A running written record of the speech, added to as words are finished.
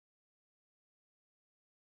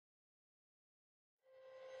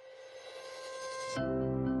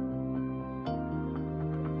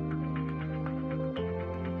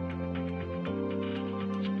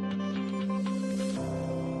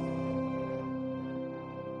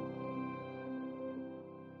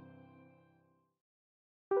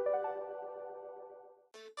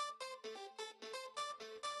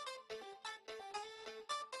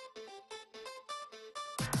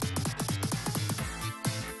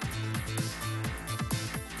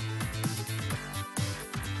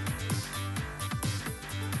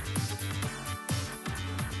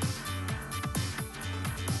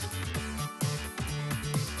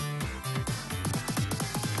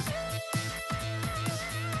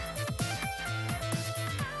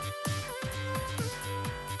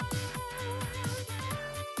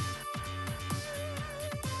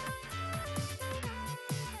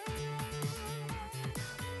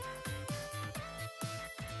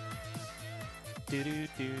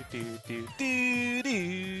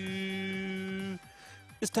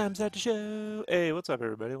It's time to start the show. Hey, what's up,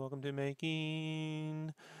 everybody? Welcome to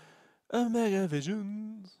making a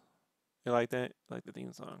Megavisions. You like that? You like the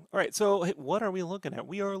theme song? All right. So, hey, what are we looking at?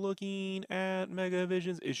 We are looking at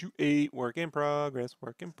Megavisions issue 8, work in progress.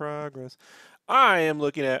 Work in progress. I am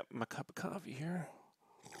looking at my cup of coffee here.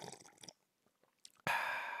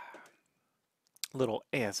 Little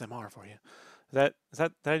ASMR for you. Did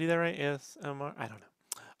I do that right? ASMR? I don't know.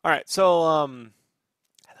 All right. So,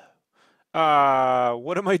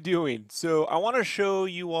 what am I doing? So I want to show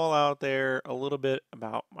you all out there a little bit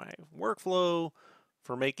about my workflow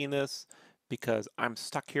for making this because I'm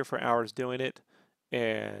stuck here for hours doing it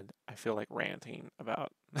and I feel like ranting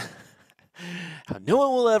about how no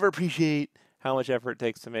one will ever appreciate how much effort it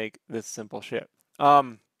takes to make this simple shit.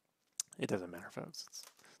 It doesn't matter, folks.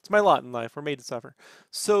 It's my lot in life. We're made to suffer.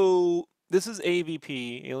 So this is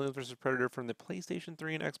AVP, Aliens vs. Predator, from the PlayStation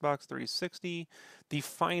 3 and Xbox 360. The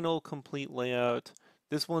final complete layout.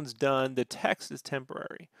 This one's done. The text is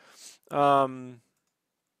temporary. What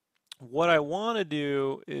I want to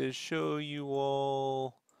do is show you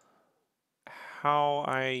all how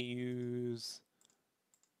I use...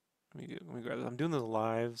 Let me grab this. I'm doing this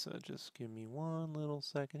live, so just give me one little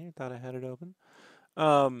second here. Thought I had it open.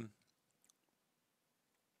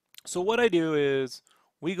 So what I do is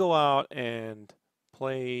we go out and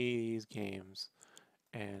play these games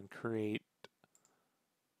and create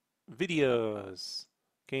videos,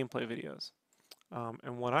 gameplay videos.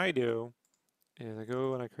 And what I do is I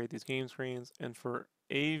go and I create these game screens, and for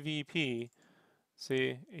AVP,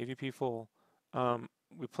 see, AVP full,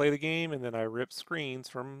 we play the game and then I rip screens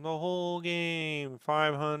from the whole game,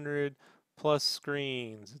 500 plus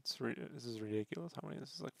screens. This is ridiculous. How many?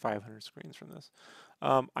 This is like 500 screens from this.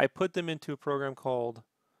 I put them into a program called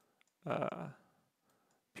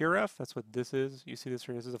PureRef. That's what this is. You see this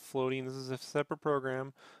here. This is a floating. This is a separate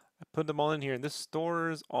program. I put them all in here, and this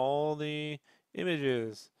stores all the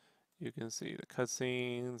images. You can see the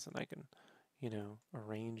cutscenes, and I can,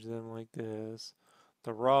 arrange them like this.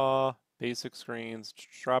 The raw basic screens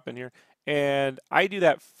drop in here, and I do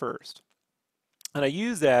that first. And I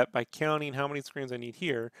use that by counting how many screens I need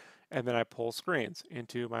here, and then I pull screens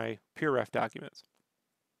into my PureRef documents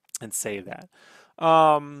and save that.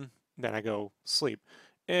 Then I go sleep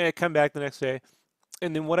and I come back the next day.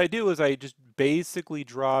 And then what I do is I just basically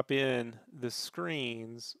drop in the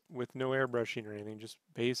screens with no airbrushing or anything, just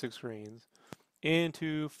basic screens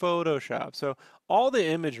into Photoshop. So all the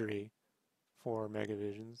imagery for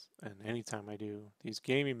Megavisions, and anytime I do these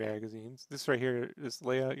gaming magazines, this right here, this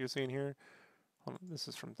layout you're seeing here, this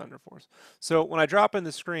is from Thunder Force. So when I drop in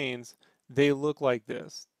the screens, they look like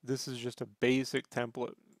this. This is just a basic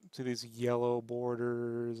template. See these yellow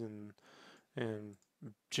borders and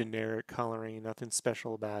generic coloring, nothing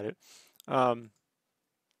special about it.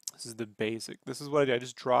 This is the basic. This is what I do. I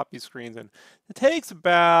just drop these screens in. It takes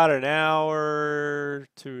about an hour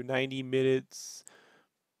to 90 minutes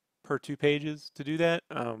per 2 pages to do that.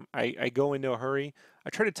 I go in no hurry. I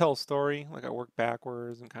try to tell a story, like I work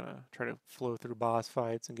backwards and kind of try to flow through boss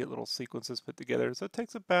fights and get little sequences put together. So it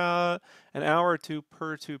takes about an hour or two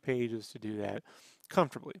per 2 pages to do that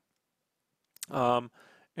comfortably. And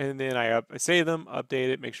then I save them, update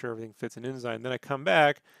it, make sure everything fits in InDesign. Then I come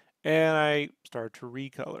back and I start to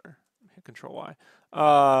recolor. Hit Control Y.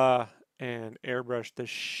 And airbrush the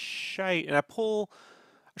shite. And I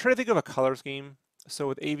try to think of a color scheme. So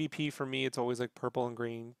with AVP for me, it's always like purple and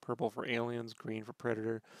green. Purple for aliens, green for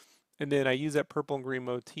predator. And then I use that purple and green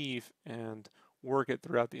motif and work it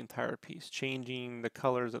throughout the entire piece, changing the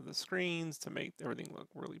colors of the screens to make everything look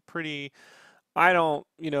really pretty. I don't,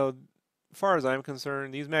 as far as I'm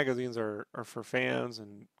concerned, these magazines are for fans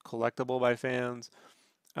and collectible by fans.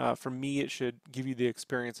 For me, it should give you the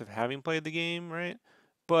experience of having played the game, right?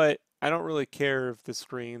 But I don't really care if the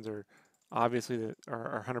screens are obviously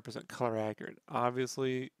are 100% color accurate.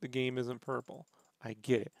 Obviously, the game isn't purple. I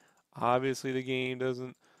get it. Obviously, the game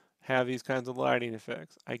doesn't have these kinds of lighting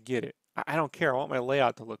effects. I get it. I don't care. I want my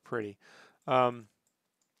layout to look pretty. Um,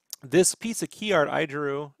 this piece of key art I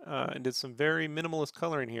drew and did some very minimalist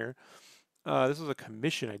coloring here. This was a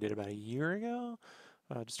commission I did about a year ago.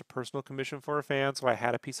 Just a personal commission for a fan, so I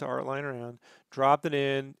had a piece of art lying around, dropped it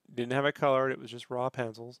in, didn't have it colored, it was just raw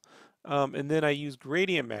pencils. And then I used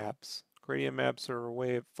gradient maps. Gradient maps are a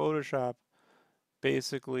way of Photoshop,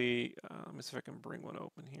 basically, let me see if I can bring one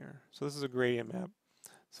open here. So this is a gradient map.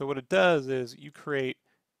 So what it does is you create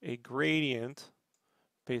a gradient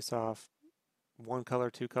based off one color,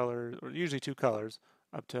 two colors, or usually two colors,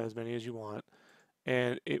 up to as many as you want,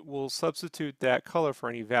 and it will substitute that color for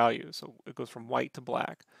any value. So it goes from white to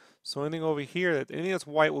black. So anything over here, anything that's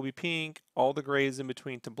white will be pink, all the grays in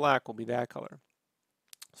between to black will be that color.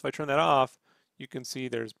 So if I turn that off, you can see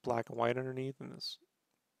there's black and white underneath, and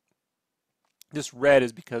this red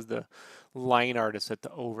is because the line art is set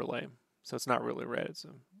to overlay. So it's not really red, it's a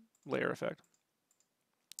layer effect.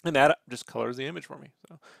 And that just colors the image for me.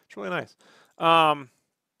 So it's really nice. And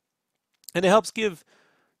it helps give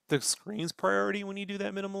the screen's priority when you do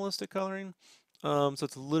that minimalistic coloring. So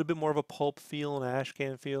it's a little bit more of a pulp feel and ash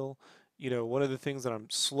can feel. You know, one of the things that I'm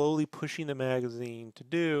slowly pushing the magazine to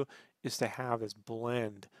do is to have this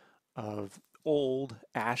blend of old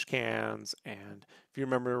ash cans, and if you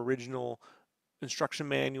remember original instruction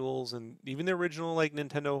manuals and even the original like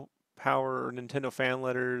Nintendo Power or Nintendo fan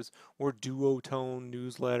letters or duotone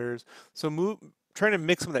newsletters. So trying to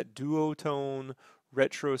mix some of that duotone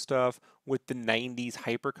retro stuff with the 90s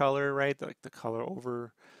hypercolor, right? Like the color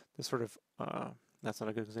over the sort of, that's not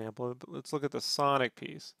a good example, but let's look at the Sonic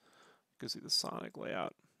piece. You can see the Sonic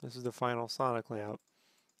layout. This is the final Sonic layout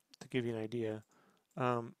to give you an idea.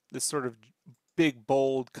 This sort of big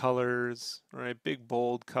bold colors, right? Big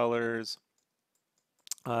bold colors.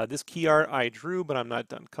 This key art I drew, but I'm not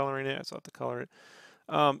done coloring it. I still have to color it.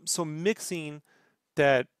 So mixing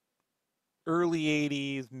that early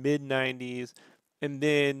 80s, mid 90s, and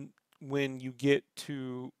then when you get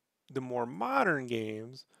to the more modern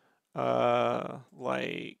games,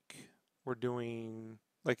 like we're doing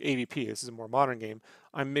like AVP, this is a more modern game,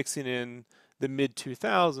 I'm mixing in the mid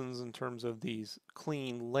 2000s in terms of these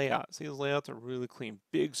clean layouts. These layouts are really clean.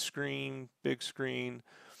 Big screen,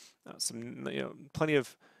 some, plenty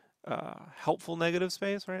of helpful negative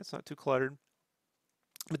space, right? It's not too cluttered.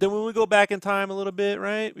 But then when we go back in time a little bit,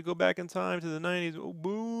 right? We go back in time to the 90s. Oh,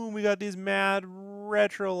 boom, we got these mad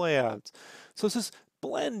retro layouts. So it's this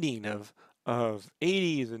blending of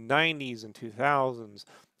 80s and 90s and 2000s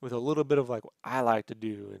with a little bit of like what I like to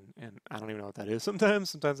do, and I don't even know what that is sometimes.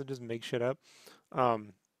 Sometimes I just make shit up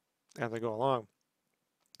as I go along.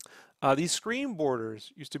 These screen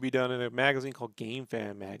borders used to be done in a magazine called Game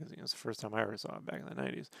Fan magazine. It was the first time I ever saw it back in the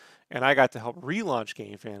 90s. And I got to help relaunch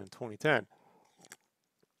Game Fan in 2010.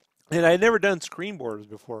 And I had never done screen borders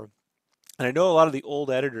before. And I know a lot of the old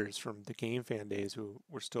editors from the Game Fan days who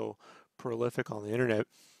were still prolific on the internet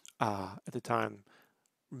at the time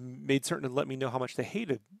made certain to let me know how much they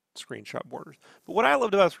hated screenshot borders. But what I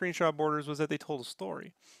loved about screenshot borders was that they told a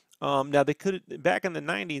story. Now they could back in the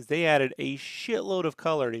 90s they added a shitload of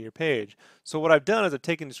color to your page. So what I've done is I've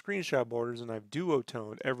taken the screenshot borders and I've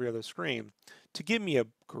duotoned every other screen to give me a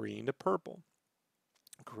green to purple,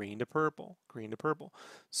 green to purple, green to purple.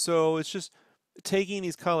 So it's just taking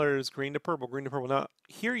these colors, green to purple, green to purple. Now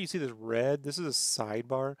here you see this red. This is a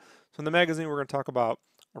sidebar. So in the magazine we're going to talk about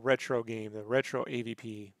a retro game, the retro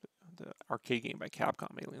AVP, the arcade game by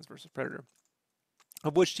Capcom, Aliens vs. Predator,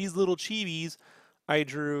 of which these little chibis I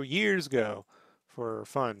drew years ago for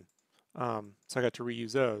fun. So I got to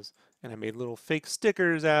reuse those, and I made little fake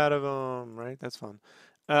stickers out of them. Right, that's fun.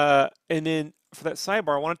 And then for that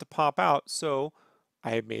sidebar, I wanted to pop out, so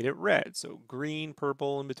I made it red. So green,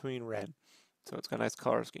 purple, in between red. So it's got a nice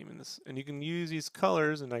color scheme in this, and you can use these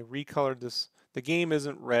colors. And I recolored this. The game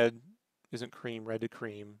isn't red, isn't cream, red to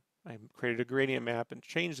cream. I created a gradient map and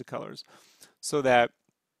changed the colors so that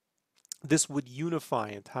this would unify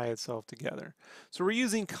and tie itself together. So we're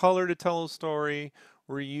using color to tell a story.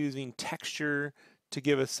 We're using texture to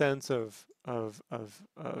give a sense of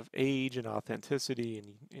age and authenticity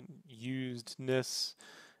and usedness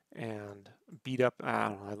and beat up. I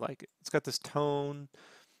don't know. I like it. It's got this tone.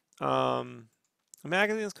 The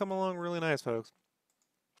magazine's come along really nice, folks.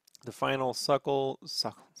 The final suckle.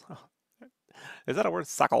 Is that a word?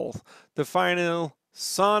 Suckles. The final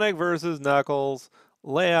Sonic versus Knuckles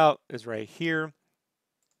layout is right here.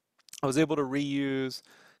 I was able to reuse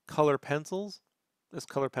color pencils. This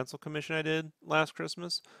color pencil commission I did last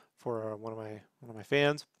Christmas for one of my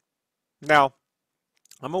fans. Now,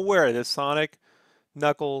 I'm aware of this Sonic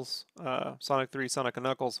Knuckles, Sonic 3, Sonic and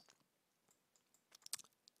Knuckles.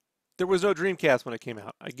 There was no Dreamcast when it came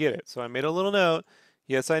out. I get it. So I made a little note.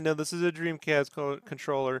 Yes, I know this is a Dreamcast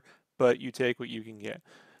controller, but you take what you can get.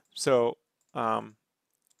 So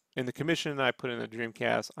in the commission I put in a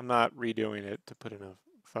Dreamcast, I'm not redoing it to put in a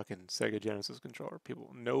fucking Sega Genesis controller.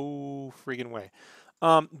 People, no freaking way.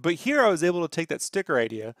 But here I was able to take that sticker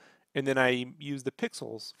idea and then I used the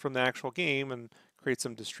pixels from the actual game and create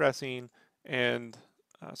some distressing and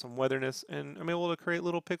some weatherness, and I'm able to create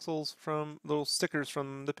little pixels from little stickers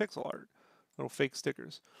from the pixel art, little fake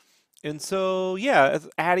stickers. And so, yeah, it's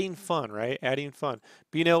adding fun, right? Adding fun.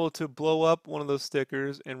 Being able to blow up one of those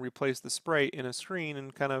stickers and replace the sprite in a screen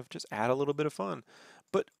and kind of just add a little bit of fun.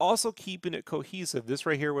 But also keeping it cohesive. This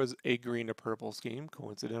right here was a green to purple scheme,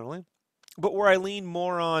 coincidentally. But where I lean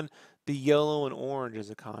more on the yellow and orange as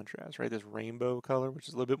a contrast, right? This rainbow color, which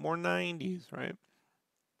is a little bit more 90s, right?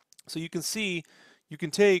 So you can see, you can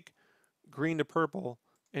take green to purple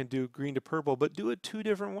and do green to purple, but do it two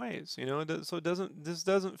different ways, you know? So it doesn't, this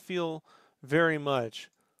doesn't feel very much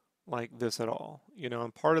like this at all, you know?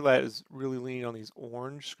 And part of that is really leaning on these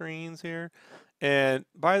orange screens here. And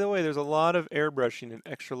by the way, there's a lot of airbrushing and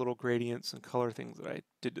extra little gradients and color things that I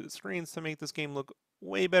did to the screens to make this game look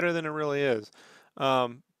way better than it really is.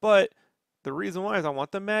 But the reason why is I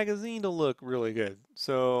want the magazine to look really good.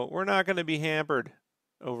 So we're not going to be hampered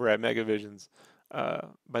over at Megavisions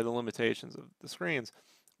by the limitations of the screens.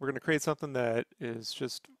 We're going to create something that is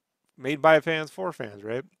just made by fans for fans,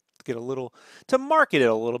 right? To get a little, to market it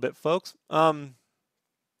a little bit, folks. But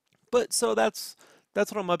so that's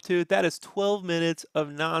what I'm up to. That is 12 minutes of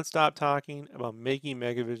nonstop talking about making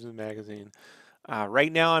Megavisions magazine.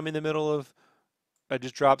 Right now, I'm in the middle of I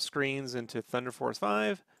just dropped screens into Thunder Force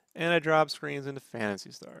 5, and I dropped screens into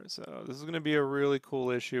Phantasy Stars. So this is going to be a really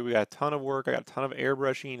cool issue. We got a ton of work. I got a ton of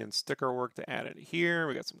airbrushing and sticker work to add into here.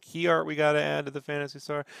 We got some key art we got to add to the Phantasy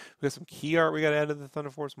Star. We got some key art we got to add to the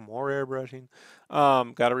Thunder Force. More airbrushing.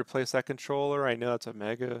 Got to replace that controller. I know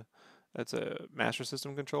that's a Master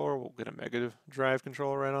System controller. We'll get a Mega Drive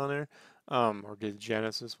controller right on there, or did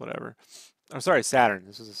Genesis, whatever. I'm sorry, Saturn.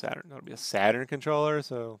 This is a Saturn. That'll be a Saturn controller,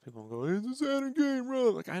 so people will go, it's a Saturn game, bro.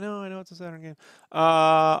 Like, I know it's a Saturn game.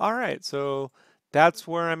 All right, so that's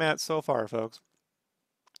where I'm at so far, folks.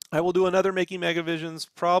 I will do another Making Megavisions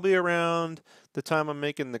probably around the time I'm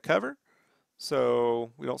making the cover,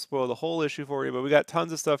 so we don't spoil the whole issue for you, but we got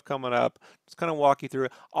tons of stuff coming up. Just kind of walk you through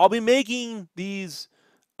it. I'll be making these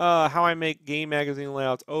how I make game magazine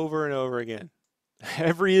layouts over and over again.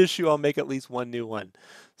 Every issue, I'll make at least one new one.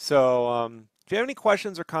 So if you have any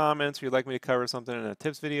questions or comments, or you'd like me to cover something in a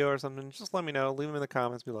tips video or something, just let me know. Leave them in the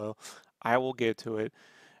comments below. I will get to it.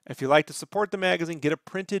 If you'd like to support the magazine, get a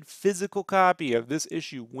printed physical copy of this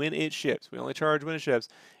issue when it ships. We only charge when it ships.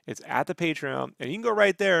 It's at the Patreon, and you can go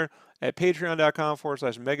right there at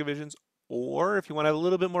patreon.com/megavisions. Or if you want to have a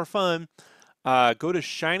little bit more fun, go to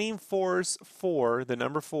Shining Force 4, the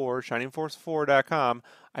number 4, shiningforce4.com.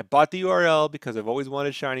 I bought the URL because I've always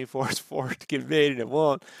wanted Shining Force 4 to get made and it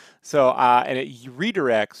won't. So, and it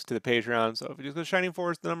redirects to the Patreon. So if you just go to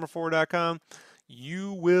shiningforce, the number 4.com,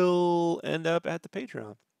 you will end up at the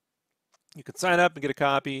Patreon. You can sign up and get a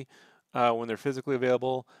copy when they're physically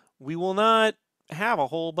available. We will not have a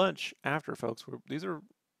whole bunch after, folks. This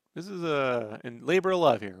is a labor of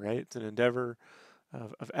love here, right? It's an endeavor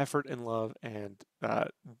of effort and love, and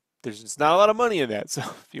there's just not a lot of money in that. So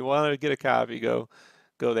if you want to get a copy, go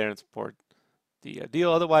there and support the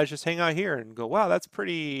deal. Otherwise, just hang out here and go, wow, that's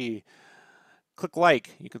pretty. Click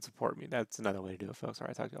like. You can support me. That's another way to do it, folks. All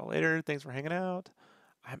right, talk to y'all later. Thanks for hanging out.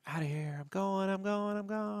 I'm out of here. I'm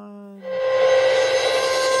gone.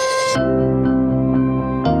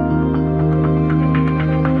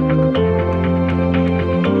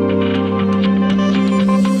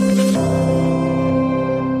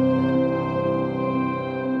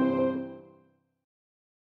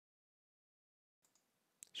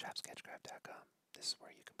 shopsketchcraft.com. This is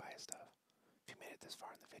where you can buy stuff. If you made it this far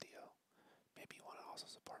in the video, maybe you want to also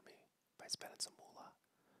support me by spending some moolah.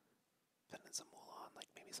 Spending some moolah on like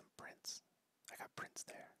maybe some prints. I got prints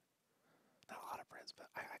there. Not a lot of prints, but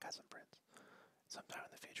I got some prints. Sometime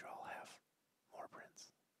in the future I'll have more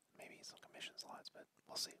prints. Maybe some commission slots, but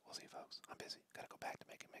we'll see. We'll see, folks. I'm busy. Gotta go back to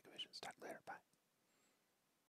making Megavisions. Talk later. Bye.